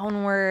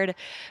 downward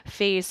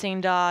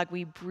facing dog.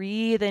 We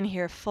breathe in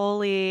here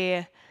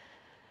fully.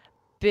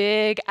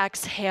 Big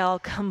exhale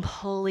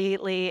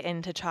completely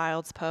into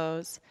child's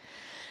pose.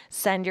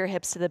 Send your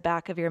hips to the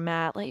back of your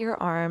mat. Let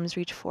your arms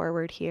reach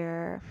forward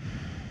here.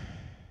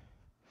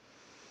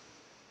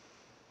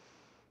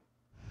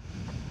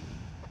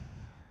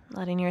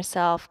 Letting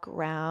yourself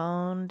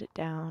ground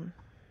down.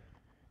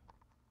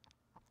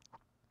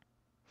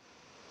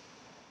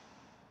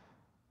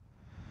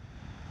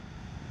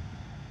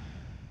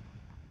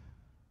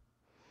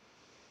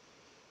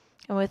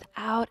 And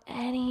without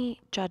any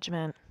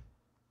judgment,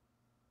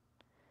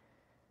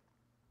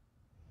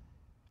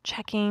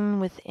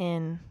 checking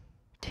within,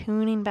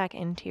 tuning back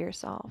into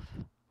yourself.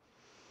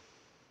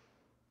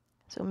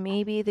 So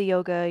maybe the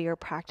yoga you're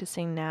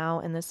practicing now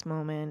in this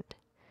moment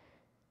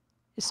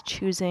is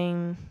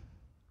choosing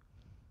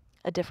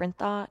a different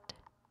thought,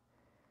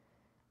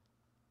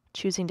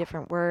 choosing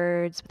different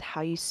words with how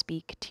you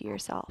speak to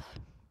yourself.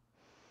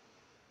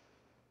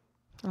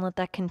 And let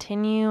that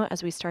continue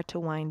as we start to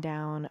wind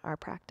down our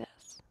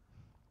practice.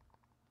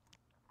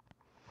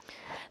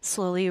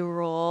 Slowly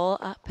roll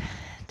up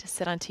to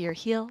sit onto your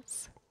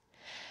heels.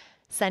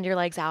 Send your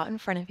legs out in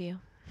front of you.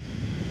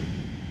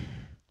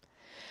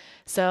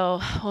 So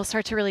we'll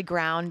start to really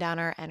ground down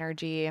our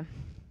energy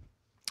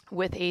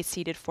with a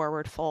seated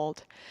forward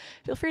fold.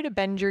 Feel free to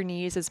bend your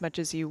knees as much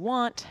as you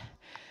want.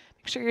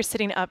 Make sure you're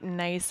sitting up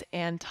nice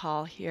and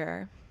tall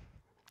here.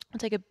 We'll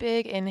take a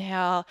big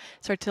inhale,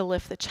 start to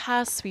lift the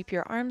chest, sweep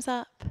your arms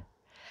up.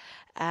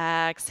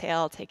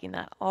 Exhale, taking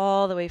that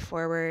all the way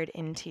forward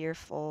into your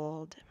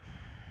fold.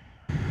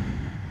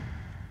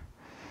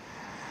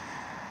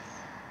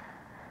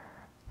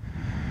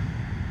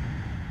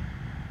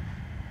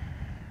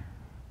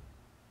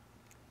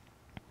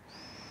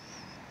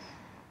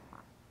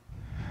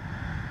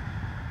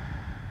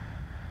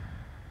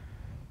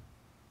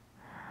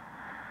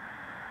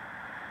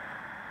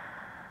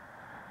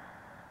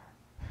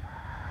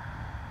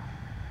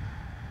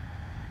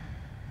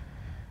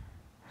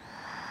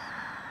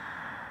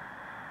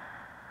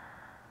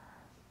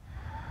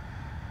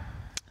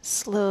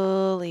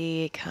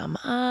 Slowly come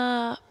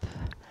up,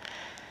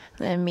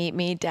 then meet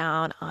me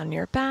down on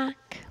your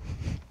back.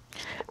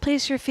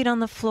 Place your feet on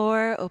the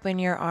floor, open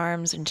your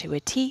arms into a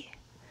T.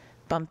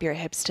 Bump your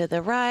hips to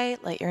the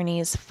right, let your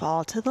knees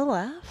fall to the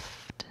left.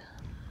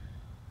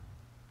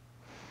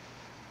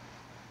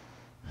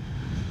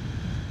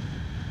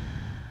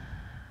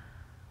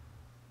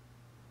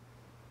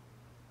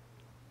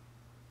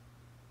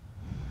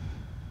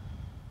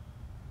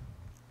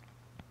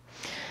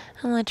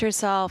 And let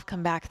yourself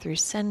come back through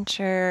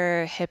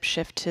center, hip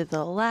shift to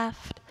the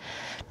left,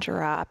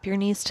 drop your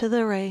knees to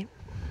the right.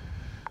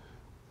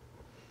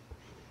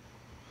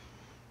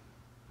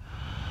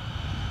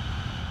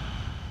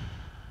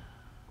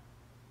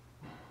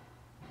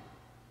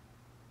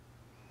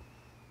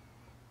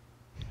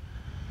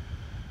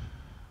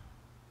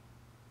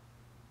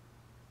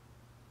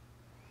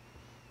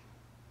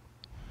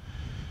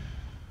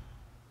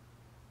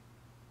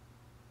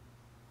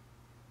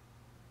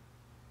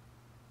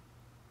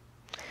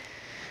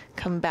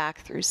 Come back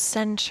through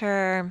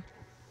center.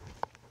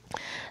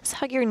 Just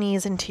hug your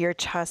knees into your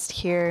chest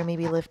here.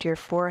 Maybe lift your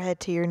forehead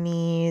to your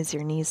knees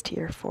to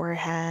your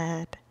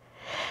forehead.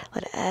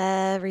 Let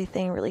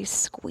everything really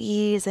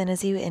squeeze in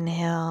as you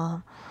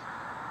inhale.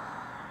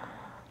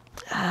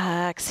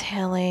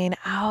 Exhaling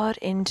out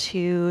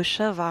into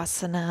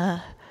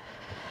Shavasana.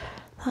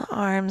 The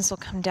arms will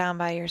come down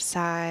by your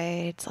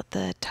sides. Let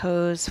the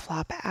toes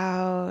flop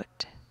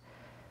out.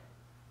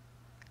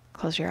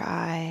 Close your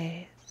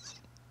eyes.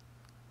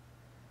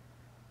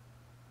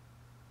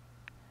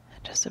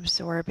 Just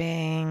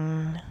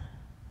absorbing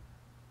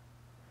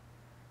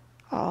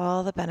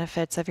all the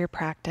benefits of your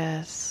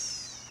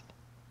practice.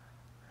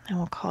 And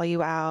we'll call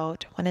you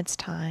out when it's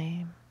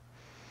time.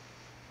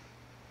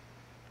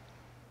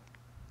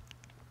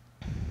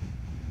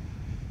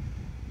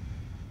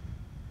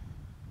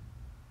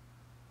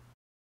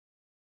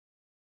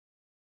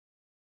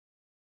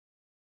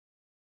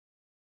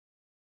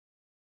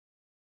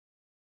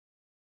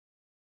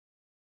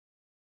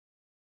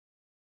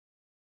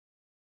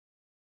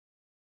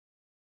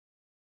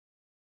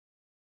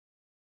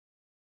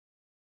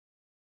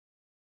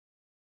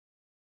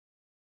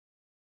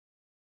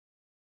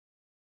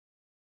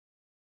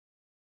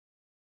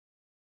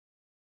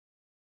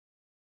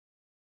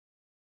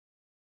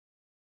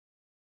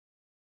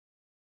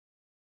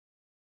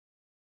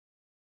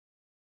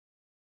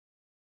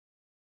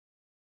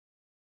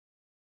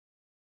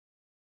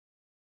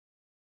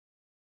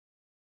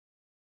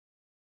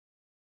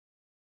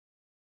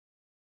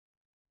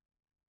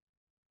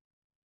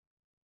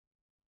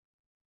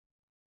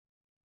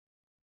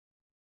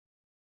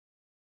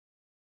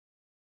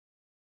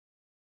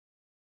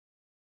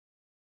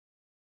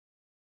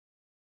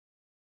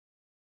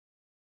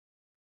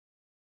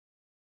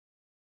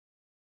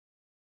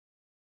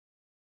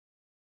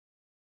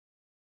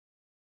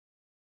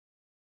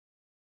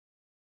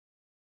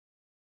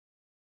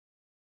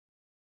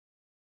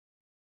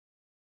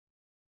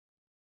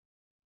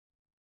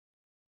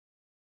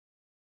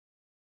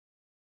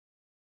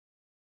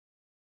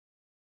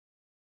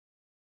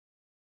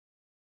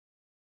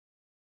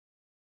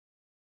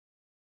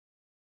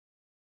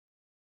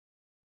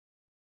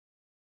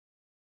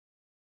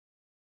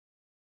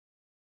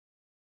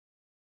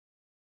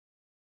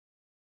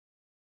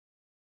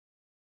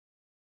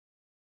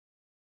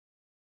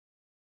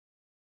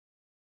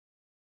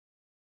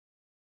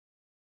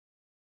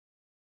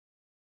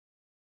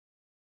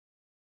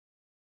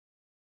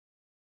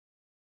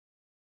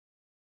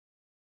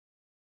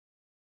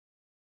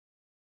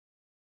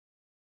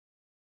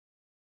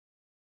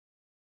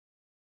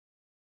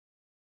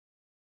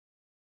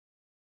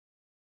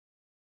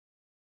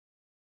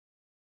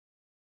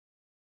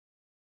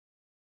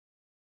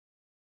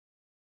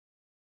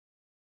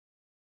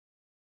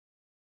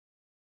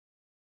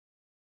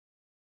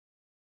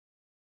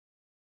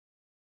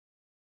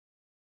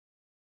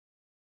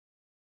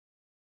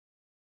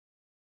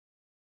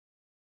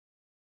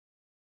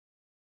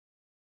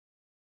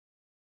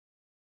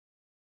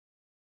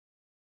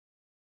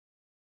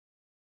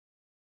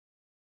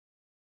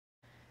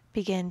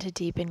 Begin to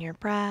deepen your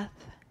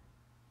breath.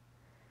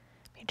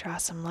 Maybe draw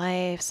some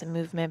life, some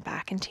movement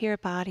back into your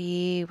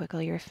body.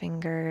 Wiggle your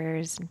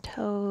fingers and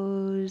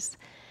toes,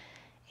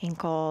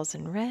 ankles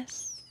and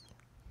wrists.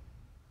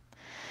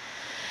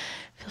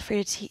 Feel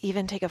free to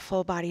even take a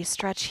full body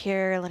stretch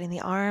here, letting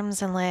the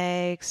arms and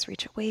legs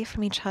reach away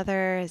from each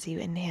other as you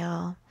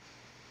inhale.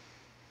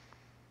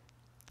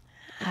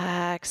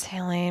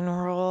 Exhaling,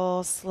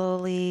 roll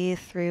slowly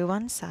through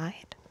one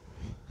side.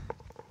 You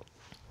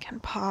can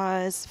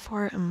pause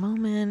for a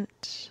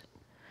moment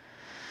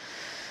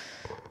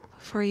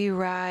before you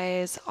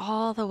rise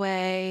all the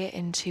way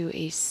into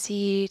a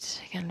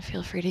seat. Again,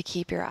 feel free to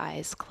keep your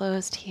eyes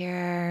closed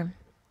here.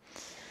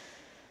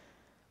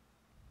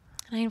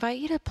 And I invite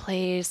you to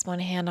place one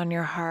hand on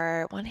your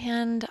heart, one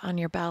hand on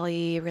your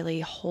belly,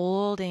 really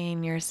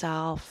holding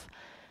yourself,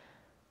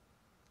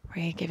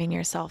 right? Giving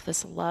yourself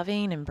this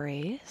loving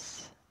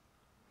embrace.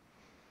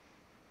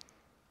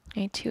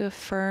 Right? To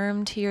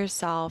affirm to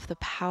yourself the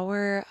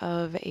power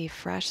of a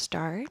fresh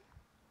start.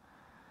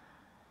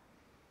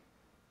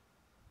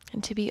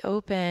 And to be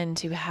open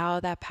to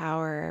how that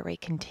power, right,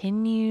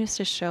 continues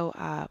to show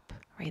up,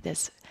 right?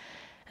 This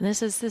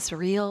is this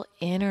real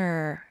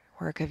inner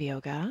work of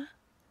yoga.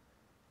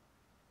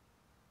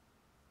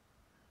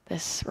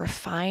 This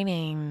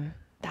refining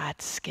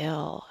that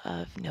skill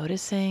of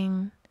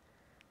noticing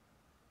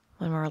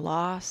when we're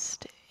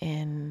lost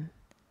in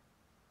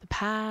the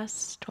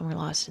past, when we're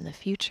lost in the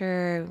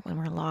future, when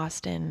we're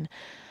lost in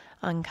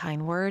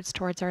unkind words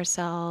towards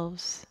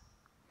ourselves,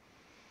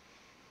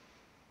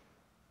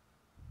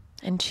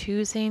 and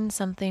choosing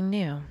something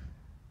new.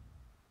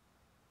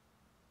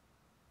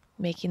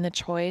 Making the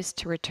choice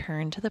to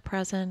return to the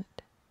present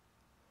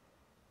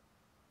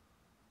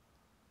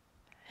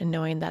and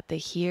knowing that the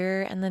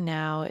here and the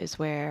now is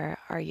where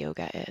our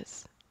yoga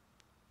is.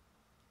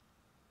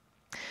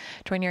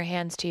 Join your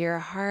hands to your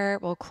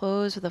heart. We'll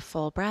close with a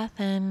full breath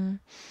in,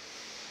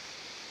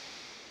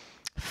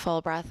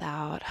 full breath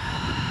out.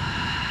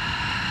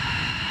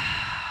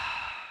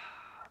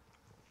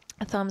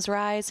 Thumbs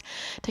rise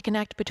to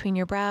connect between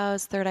your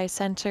brows, third eye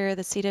center,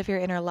 the seat of your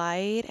inner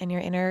light and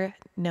your inner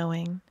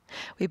knowing.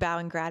 We bow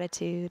in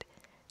gratitude,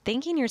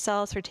 thanking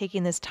yourselves for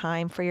taking this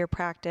time for your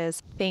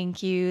practice.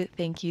 Thank you,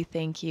 thank you,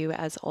 thank you,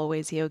 as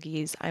always,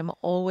 yogis. I'm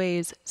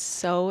always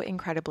so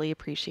incredibly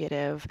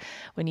appreciative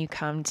when you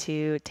come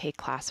to take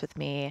class with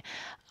me.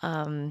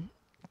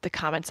 The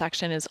comment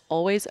section is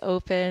always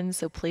open,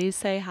 so please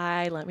say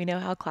hi. Let me know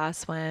how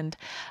class went.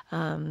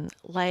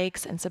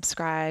 Likes and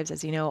subscribes,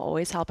 as you know,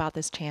 always help out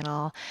this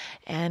channel.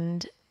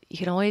 And you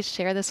can always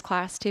share this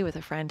class too with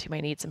a friend who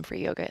might need some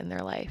free yoga in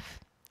their life.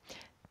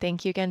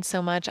 Thank you again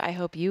so much. I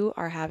hope you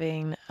are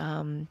having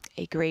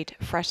a great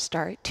fresh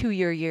start to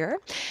your year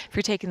if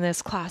you're taking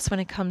this class when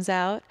it comes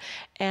out.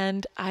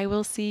 And I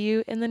will see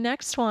you in the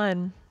next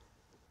one.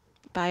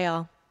 Bye,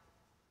 y'all.